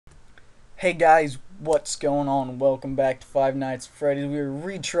Hey guys, what's going on? Welcome back to Five Nights at Freddy's. We are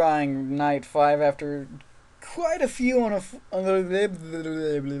retrying Night 5 after quite a few We are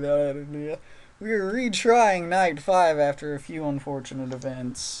retrying Night 5 after a few unfortunate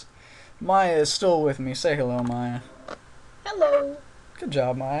events. Maya is still with me. Say hello, Maya. Hello. Good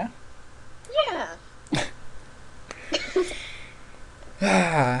job, Maya.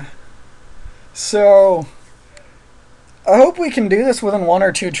 Yeah. So, I hope we can do this within one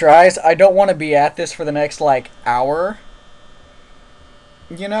or two tries. I don't want to be at this for the next, hour.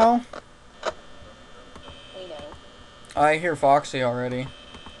 You know? We know. I hear Foxy already.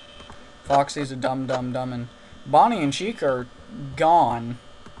 Foxy's a dumb, and Bonnie and Chica are gone.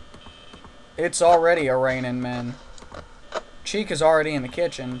 It's already a raining men. Chica's already in the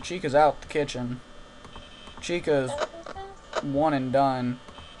kitchen. Chica's out the kitchen. Chica's one and done.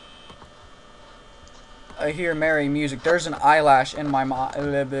 I hear merry music. There's an eyelash in my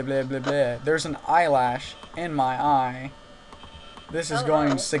There's an eyelash in my eye. This is going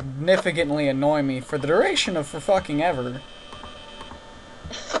to significantly annoy me for the duration of for fucking ever.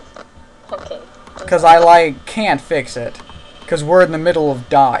 Okay. Because I, can't fix it. Because we're in the middle of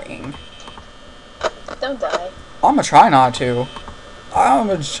dying. Don't die. I'm gonna try not to.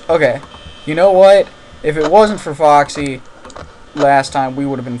 Okay. You know what? If it wasn't for Foxy last time, we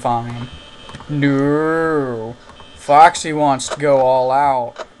would have been fine. No. Foxy wants to go all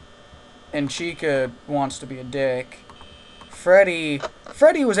out. And Chica wants to be a dick. Freddy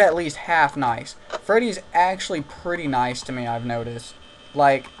was at least half nice. Freddy's actually pretty nice to me, I've noticed.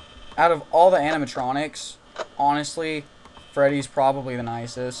 Like, out of all the animatronics, honestly, Freddy's probably the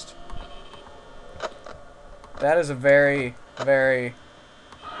nicest. That is a very, very,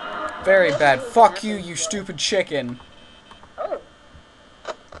 very bad. Fuck you, you stupid chicken. Oh.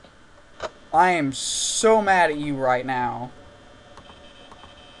 I am so mad at you right now.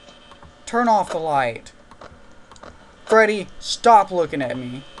 Turn off the light. Freddy, stop looking at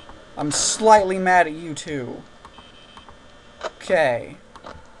me. I'm slightly mad at you too. Okay.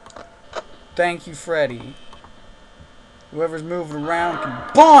 Thank you, Freddy. Whoever's moving around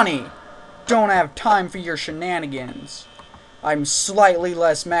can... Bonnie! Don't have time for your shenanigans. I'm slightly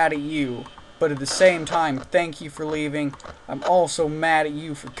less mad at you, but at the same time, thank you for leaving. I'm also mad at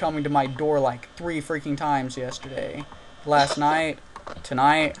you for coming to my door like 3 freaking times yesterday. Last night,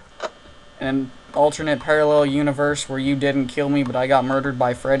 tonight, in an alternate parallel universe where you didn't kill me, but I got murdered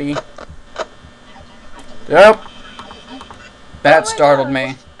by Freddy. Yep. That startled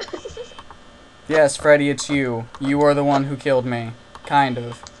me. Yes, Freddy, it's you. You are the one who killed me. Kind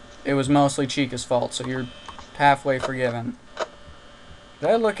of. It was mostly Chica's fault, so you're halfway forgiven. Did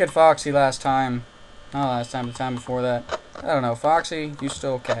I look at Foxy last time? Oh, last time, the time before that. I don't know. Foxy, you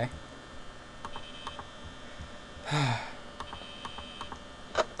still okay?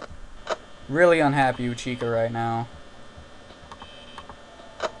 Really unhappy with Chica right now.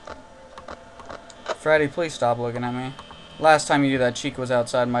 Freddy, please stop looking at me. Last time you did that, Chica was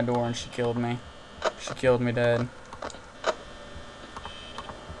outside my door and she killed me. She killed me dead.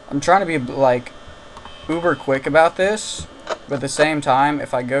 I'm trying to be, uber quick about this, but at the same time,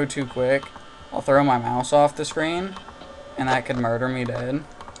 if I go too quick, I'll throw my mouse off the screen, and that could murder me dead.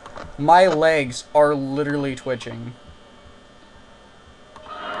 My legs are literally twitching.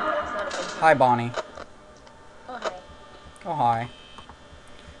 Hi, Bonnie. Oh, hi. Oh, hi.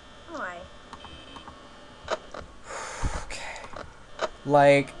 Hi.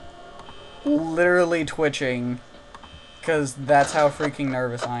 Okay. Literally twitching. Because that's how freaking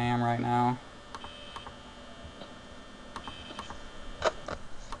nervous I am right now.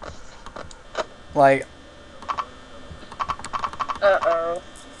 Uh-oh.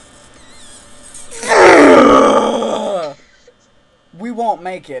 We won't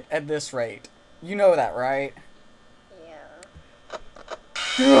make it at this rate. You know that, right? Yeah.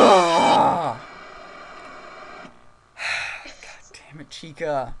 God damn it,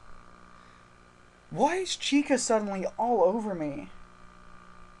 Chica. Why is Chica suddenly all over me?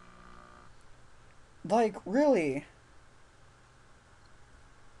 Really?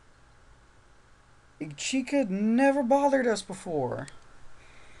 Chica never bothered us before.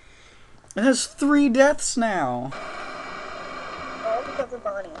 It has 3 deaths now. All because of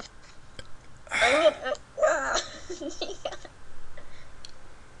Bonnie.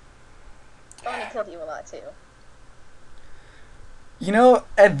 Bonnie killed you a lot, too. You know,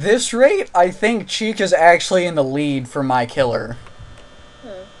 at this rate, I think Chica's actually in the lead for my killer.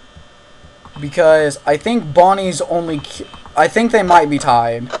 Because I think Bonnie's only... I think they might be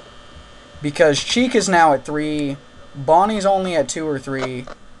tied. Because Chica's now at 3. Bonnie's only at 2 or 3.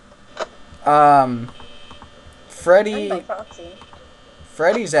 Freddy... I'm by Foxy.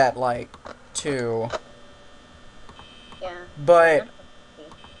 Freddy's at, too. Yeah. But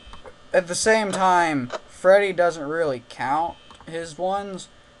at the same time, Freddy doesn't really count his ones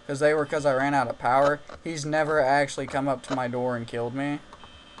because I ran out of power. He's never actually come up to my door and killed me.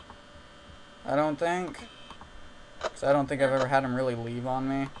 I don't think. Because I don't think I've ever had him really leave on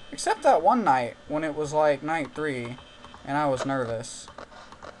me. Except that one night when it was like night 3 and I was nervous.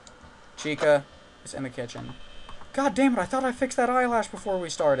 Chica is in the kitchen. God damn it, I thought I fixed that eyelash before we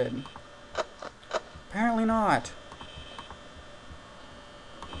started. Apparently not.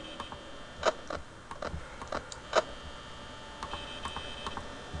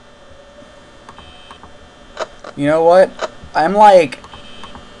 You know what? I'm like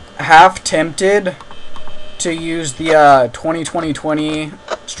half tempted to use the 20-20-20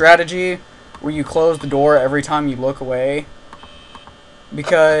 strategy where you close the door every time you look away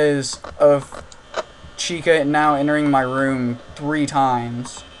because of Chica now entering my room 3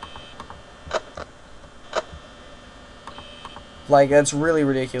 times. Like, that's really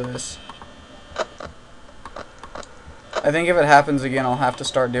ridiculous. I think if it happens again, I'll have to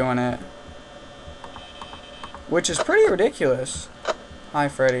start doing it. Which is pretty ridiculous. Hi,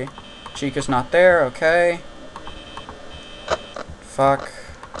 Freddy. Chica's not there, okay. Fuck.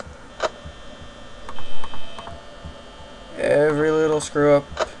 Every little screw up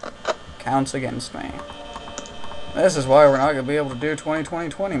counts against me. This is why we're not going to be able to do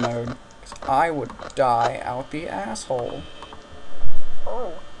 20-20-20 mode. Because I would die out the asshole.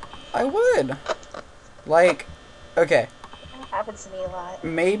 Oh. I would. Like, okay. That happens to me a lot.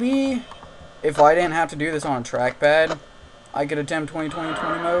 Maybe if I didn't have to do this on a trackpad, I could attempt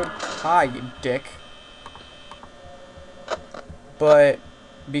 20-20-20 mode. Hi, you dick. But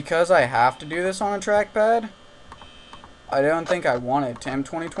because I have to do this on a trackpad, I don't think I want to attempt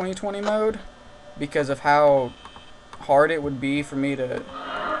 20-20-20 mode because of how hard it would be for me to...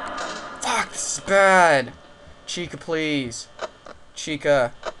 Fuck, this is bad. Chica, please.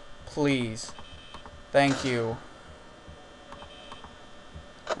 Chica, please. Thank you.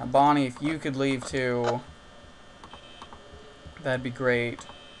 Now, Bonnie, if you could leave too, that'd be great.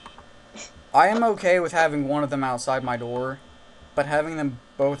 I am okay with having one of them outside my door, but having them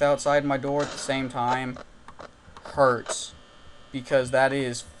both outside my door at the same time hurts. Because that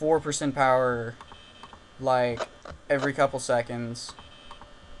is 4% power, like, every couple seconds.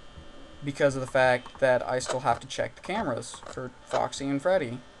 Because of the fact that I still have to check the cameras for Foxy and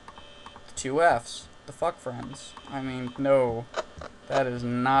Freddy. The 2 Fs. The fuck friends. I mean, no. That is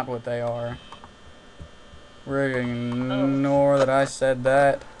not what they are. We're gonna ignore that I said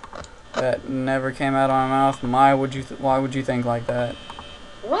that. That never came out of my mouth. Why would you think like that?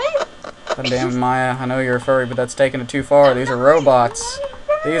 What? God damn it, Maya. I know you're a furry, but that's taking it too far. These are robots.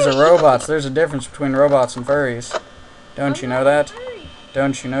 These are robots. There's a difference between robots and furries. Don't you know that?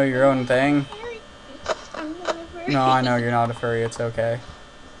 Don't you know your own thing? No, I know you're not a furry. It's okay.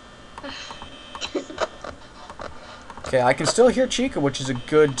 Okay, I can still hear Chica, which is a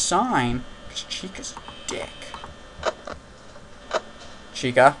good sign. Because Chica's a dick.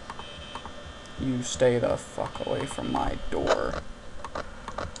 Chica, you stay the fuck away from my door.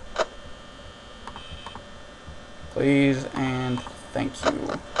 Please and thank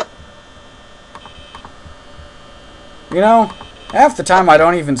you. You know, half the time I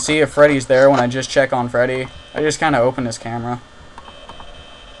don't even see if Freddy's there when I just check on Freddy. I just kind of open his camera.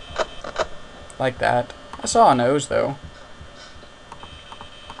 Like that. I saw a nose, though.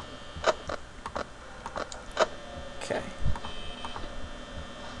 Okay.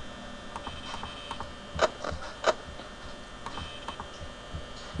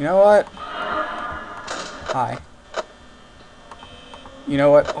 You know what? Hi. You know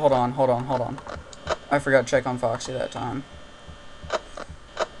what? Hold on. I forgot to check on Foxy that time.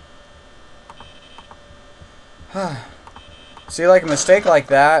 See, like, a mistake like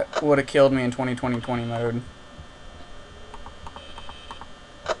that would have killed me in 20-20-20 mode.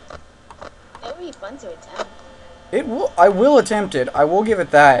 It would be fun to attempt. I will attempt it. I will give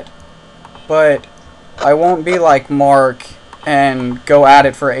it that. But I won't be like Mark and go at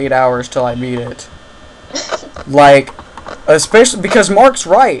it for 8 hours till I beat it. Like, especially because Mark's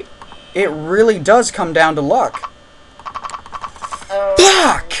right. It really does come down to luck. Oh.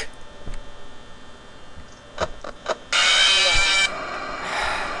 Fuck!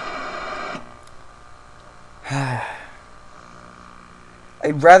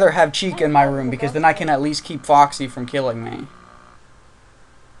 I'd rather have Chica in my room because then I can at least keep Foxy from killing me.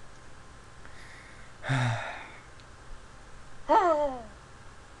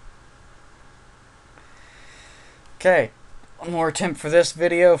 Okay, one more attempt for this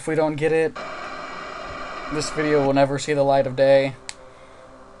video. If we don't get it, this video will never see the light of day.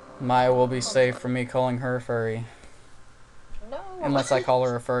 Maya will be safe from me calling her a furry. No. Unless I call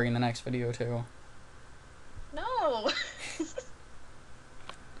her a furry in the next video, too. No.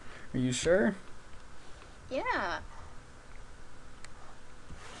 Are you sure? Yeah.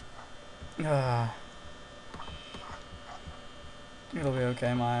 It'll be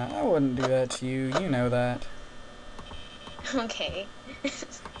okay, Maya. I wouldn't do that to you. You know that. Okay.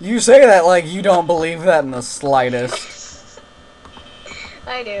 You say that like you don't believe that in the slightest.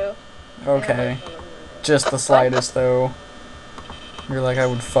 I do. Okay. Just the slightest, though. You're like, I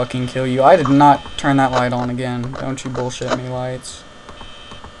would fucking kill you. I did not turn that light on again. Don't you bullshit me, lights.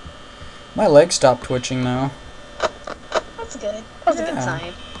 My leg stopped twitching, though. That's good. That's a good Yeah.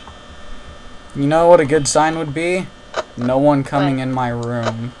 sign. You know what a good sign would be? No one coming in my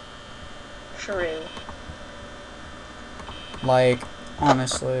room. True. Like,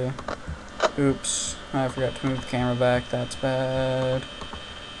 honestly. Oops. I forgot to move the camera back. That's bad.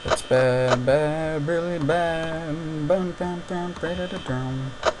 That's bad, bad, really bad. Bum, bum, bum,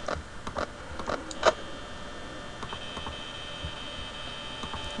 ba-da-da-dum.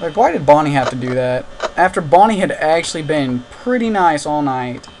 Like, why did Bonnie have to do that? After Bonnie had actually been pretty nice all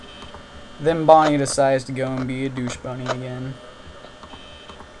night, then Bonnie decides to go and be a douche bunny again.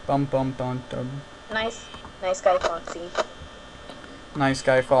 Bum bum bum dum. Nice guy, Foxy. Nice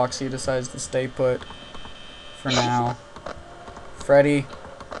guy Foxy decides to stay put for now. Freddy.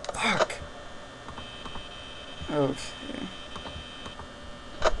 Fuck. Okay.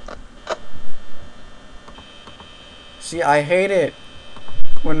 See, I hate it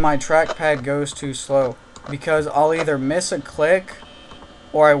when my trackpad goes too slow, because I'll either miss a click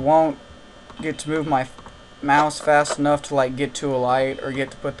or I won't get to move my mouse fast enough to like get to a light or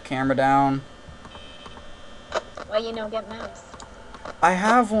get to put the camera down. Why you don't get mouse? I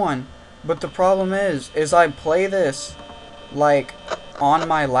have one, but the problem is I play this like on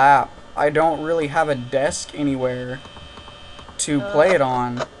my lap. I don't really have a desk anywhere to play it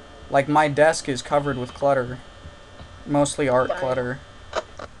on. Like, my desk is covered with clutter. Mostly art clutter.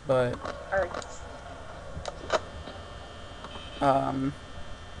 But Arts.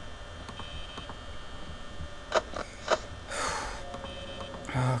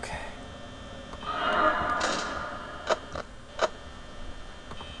 Okay.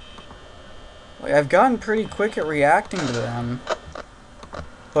 Like, I've gotten pretty quick at reacting to them.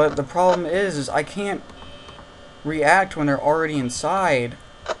 But the problem is I can't react when they're already inside.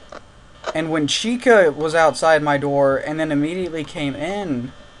 And when Chica was outside my door and then immediately came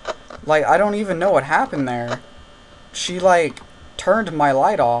in, like, I don't even know what happened there. She, like, turned my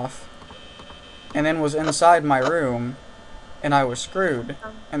light off and then was inside my room, and I was screwed.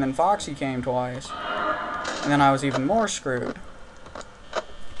 And then Foxy came twice, and then I was even more screwed.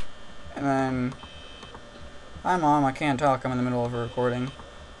 And then, hi Mom, I can't talk, I'm in the middle of a recording.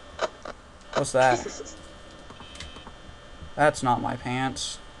 What's that? That's not my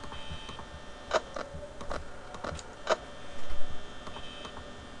pants.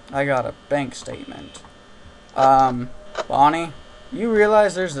 I got a bank statement. Bonnie, you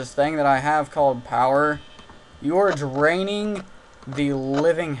realize there's this thing that I have called power? You are draining the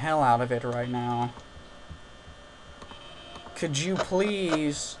living hell out of it right now. Could you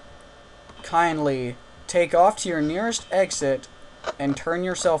please kindly take off to your nearest exit and turn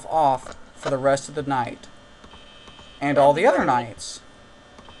yourself off for the rest of the night? And all the other nights.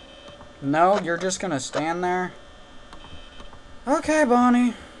 No, you're just gonna stand there? Okay,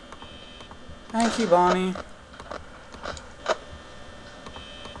 Bonnie. Thank you, Bonnie.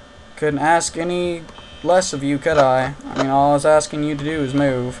 Couldn't ask any less of you, could I? I mean, all I was asking you to do is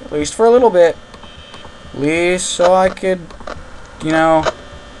move. At least for a little bit. At least so I could, you know,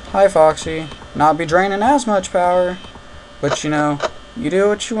 hi Foxy, not be draining as much power. But, you know, you do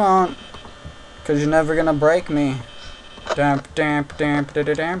what you want. Because you're never going to break me. Damp, damp, damp, da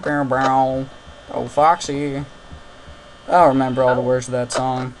da damp, brow. Oh, Foxy. I don't remember all the words of that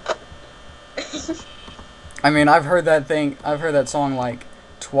song. I mean, I've heard that song like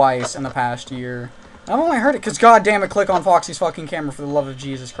twice in the past year. I've only heard it because, goddamn it, click on Foxy's fucking camera for the love of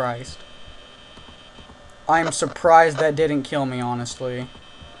Jesus Christ. I'm surprised that didn't kill me, honestly.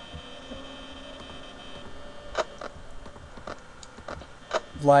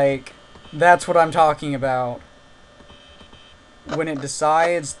 Like, that's what I'm talking about. When it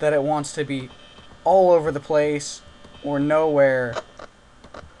decides that it wants to be all over the place or nowhere,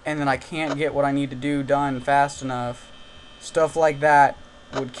 and then I can't get what I need to do done fast enough, stuff like that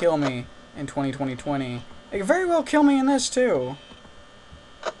would kill me in 2020. It could very well kill me in this too.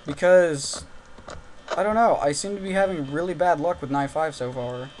 Because, I don't know, I seem to be having really bad luck with Knife 5 so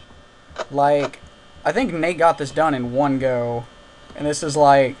far. Like, I think Nate got this done in one go. And this is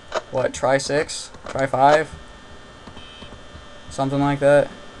like What, try 6? Try 5? Something like that?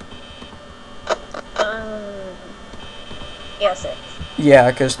 Yeah, 6.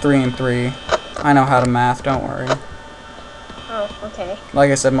 Yeah, because 3 and 3. I know how to math, don't worry. Oh, okay.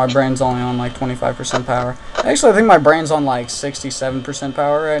 Like I said, my brain's only on like 25% power. Actually, I think my brain's on like 67%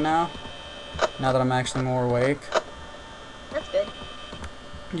 power right now. Now that I'm actually more awake. That's good.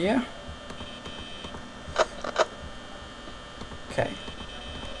 Yeah. Okay.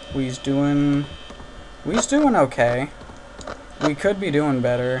 We's doing okay. We could be doing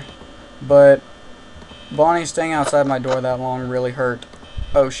better, but Bonnie staying outside my door that long really hurt.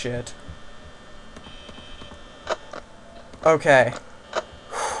 Oh shit. Okay.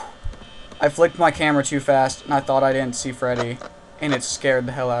 I flicked my camera too fast and I thought I didn't see Freddy, and it scared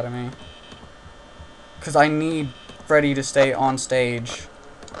the hell out of me. Cause I need Freddy to stay on stage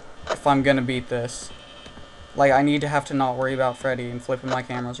if I'm gonna beat this. Like, I need to have to not worry about Freddy and flipping my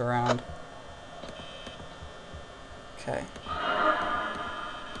cameras around. Okay.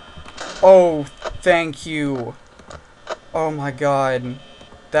 Oh, thank you. Oh my god.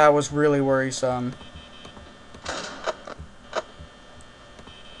 That was really worrisome.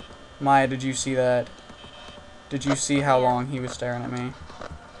 Maya, did you see that? Did you see how long he was staring at me?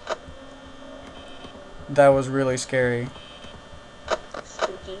 That was really scary.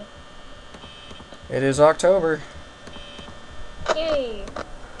 Spooky. It is October. Yay!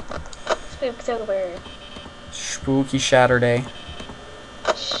 Spooktober. Spooky Saturday.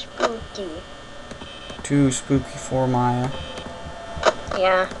 Spooky. Too spooky for Maya.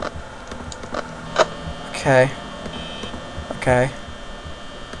 Yeah. Okay. Okay.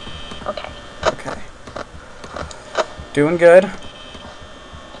 Okay. Okay. Doing good.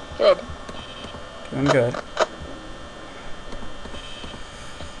 Good. Doing good.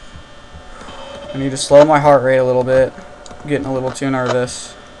 I need to slow my heart rate a little bit. I'm getting a little too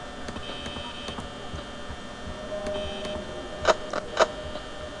nervous.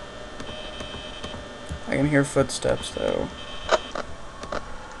 I can hear footsteps though.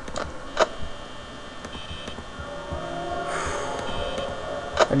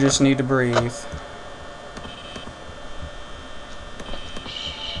 I just need to breathe.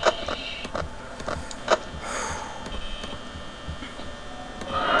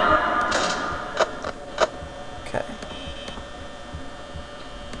 Okay.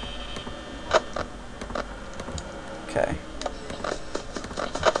 Okay.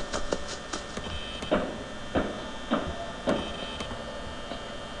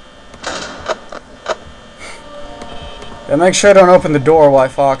 Gotta make sure I don't open the door while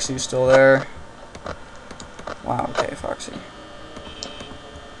Foxy's still there. Wow, okay, Foxy.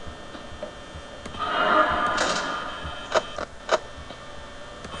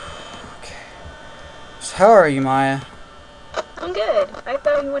 Okay. So how are you, Maya? I'm good. I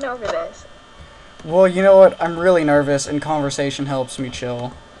thought we went over this. Well, you know what? I'm really nervous, and conversation helps me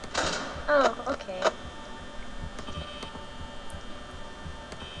chill. Oh, okay.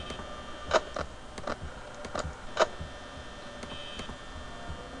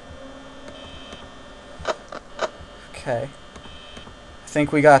 Okay. I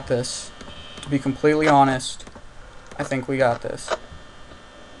think we got this. To be completely honest, I think we got this.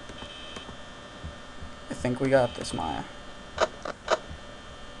 I think we got this, Maya.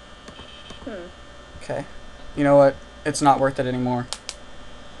 Okay. You know what? It's not worth it anymore.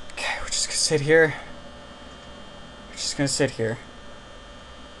 Okay, we're just gonna sit here. We're just gonna sit here.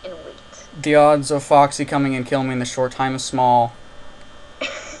 And wait. The odds of Foxy coming and killing me in the short time is small.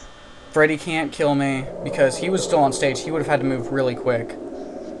 Freddy can't kill me because he was still on stage. He would have had to move really quick.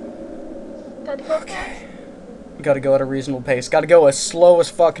 Gotta go fast. Gotta go at a reasonable pace. Gotta go as slow as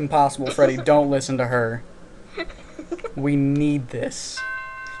fucking possible, Freddy. Don't listen to her. We need this.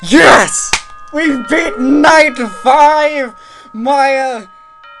 Yes! We've beat Night 5! Maya,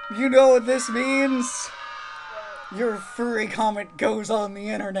 you know what this means? Your furry comment goes on the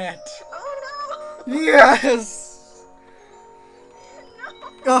internet. Oh no! Yes!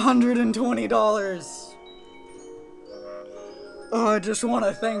 $120. Oh, I just want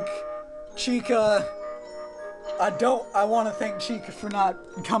to thank Chica. I want to thank Chica for not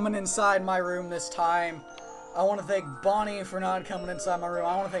coming inside my room this time. I want to thank Bonnie for not coming inside my room.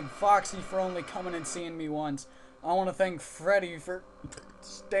 I want to thank Foxy for only coming and seeing me once. I want to thank Freddy for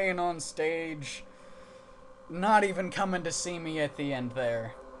staying on stage. Not even coming to see me at the end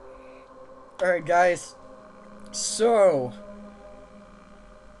there. Alright, guys. So,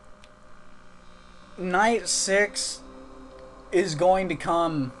 Night 6 is going to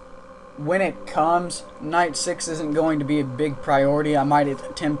come when it comes. Night 6 isn't going to be a big priority. I might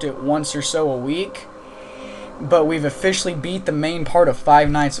attempt it once or so a week. but we've officially beat the main part of Five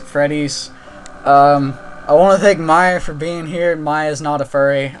Nights at Freddy's. I want to thank Maya for being here. Maya's not a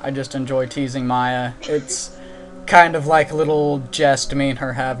furry. I just enjoy teasing Maya. It's kind of like a little jest me and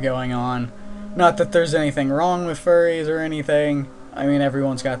her have going on. Not that there's anything wrong with furries or anything. I mean,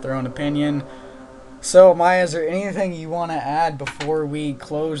 everyone's got their own opinion. So, Maya, is there anything you want to add before we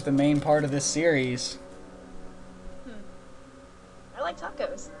close the main part of this series? I like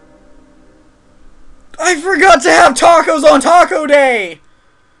tacos. I forgot to have tacos on Taco Day!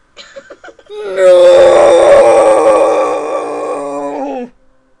 No!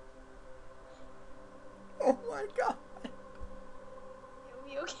 Oh my god. You'll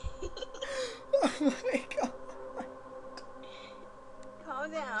be okay. Oh my god.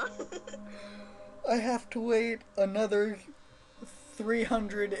 Calm down. I have to wait another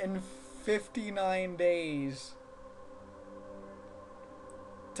 359 days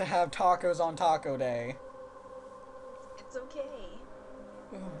to have tacos on Taco Day. It's okay.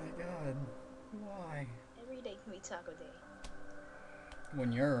 Oh my god. Why? Every day can be taco day.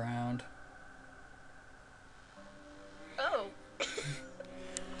 When you're around. Oh.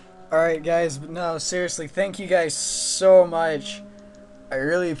 Alright guys, but no, seriously, thank you guys so much. I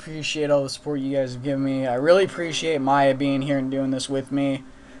really appreciate all the support you guys have given me. I really appreciate Maya being here and doing this with me.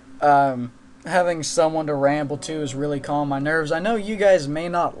 Having someone to ramble to is really calm my nerves. I know you guys may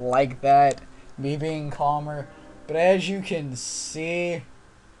not like that, me being calmer, but as you can see,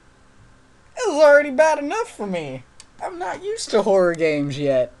 it's already bad enough for me. I'm not used to horror games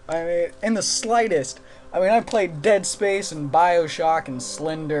yet. I mean, in the slightest. I mean, I played Dead Space and Bioshock and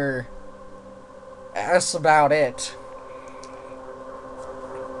Slender. That's about it.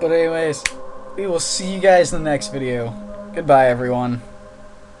 But anyways, we will see you guys in the next video. Goodbye, everyone.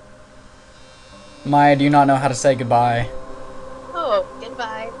 Maya, do you not know how to say goodbye? Oh,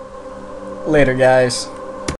 goodbye. Later, guys.